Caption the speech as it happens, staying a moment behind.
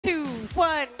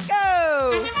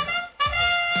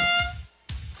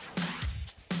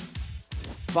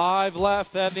5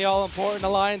 left, and the all-important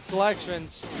alliance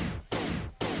selections.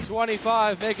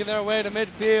 25 making their way to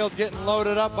midfield, getting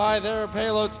loaded up by their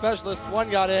payload specialist. 1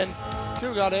 got in,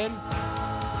 2 got in.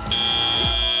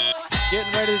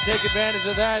 Getting ready to take advantage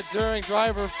of that during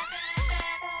driver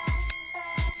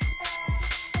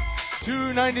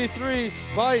 293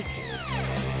 Spike.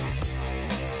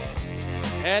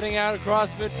 Heading out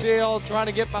across midfield, trying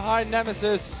to get behind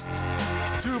Nemesis.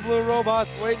 2 blue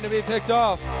robots waiting to be picked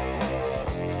off.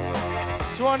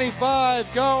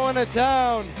 25 going to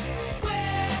town.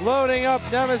 Loading up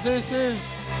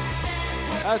Nemesis's.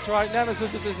 That's right,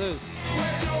 Nemesis's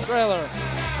trailer.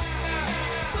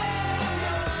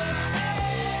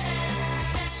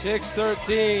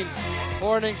 613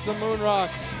 hoarding some moon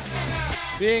rocks.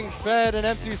 Being fed an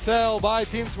empty cell by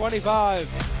Team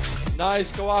 25.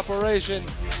 Nice cooperation.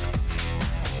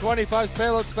 25's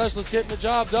payload specialist getting the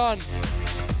job done.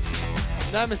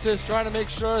 Nemesis trying to make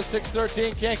sure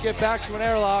 613 can't get back to an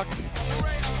airlock.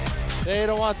 They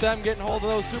don't want them getting hold of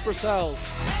those super cells.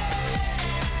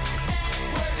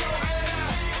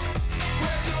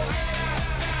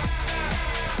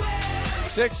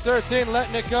 .613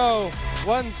 letting it go.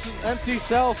 1 empty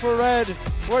cell for red.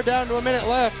 We're down to a minute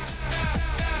left.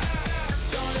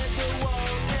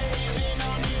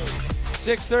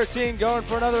 613 going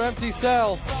for another empty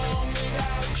cell.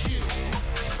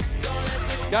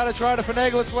 Got to try to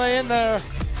finagle its way in there.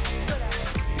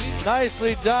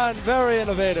 Nicely done, very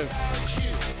innovative.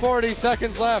 40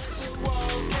 seconds left.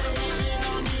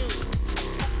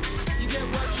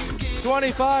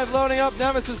 25 loading up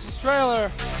Nemesis'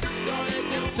 trailer.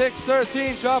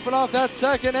 613 dropping off that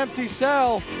second empty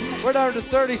cell. We're down to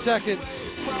 30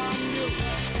 seconds.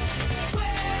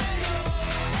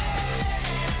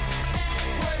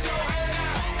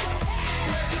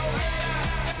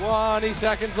 .20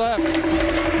 seconds left.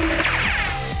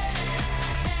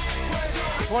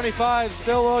 25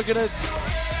 still looking to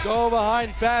go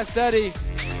behind Fast Eddie.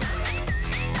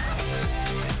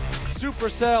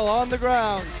 Supercell on the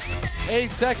ground.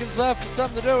 8 seconds left with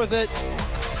something to do with it.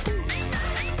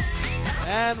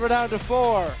 And we're down to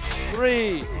 4,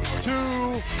 3, 2,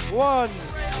 1.